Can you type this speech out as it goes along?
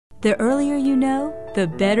The earlier you know, the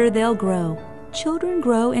better they'll grow. Children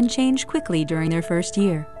grow and change quickly during their first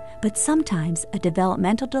year, but sometimes a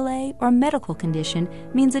developmental delay or medical condition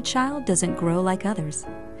means a child doesn't grow like others.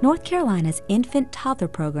 North Carolina's Infant Toddler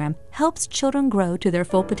Program helps children grow to their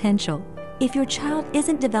full potential. If your child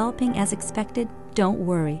isn't developing as expected, don't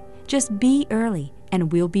worry. Just be early,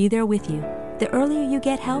 and we'll be there with you. The earlier you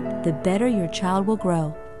get help, the better your child will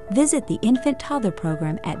grow. Visit the Infant Toddler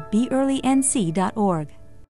Program at beearlync.org.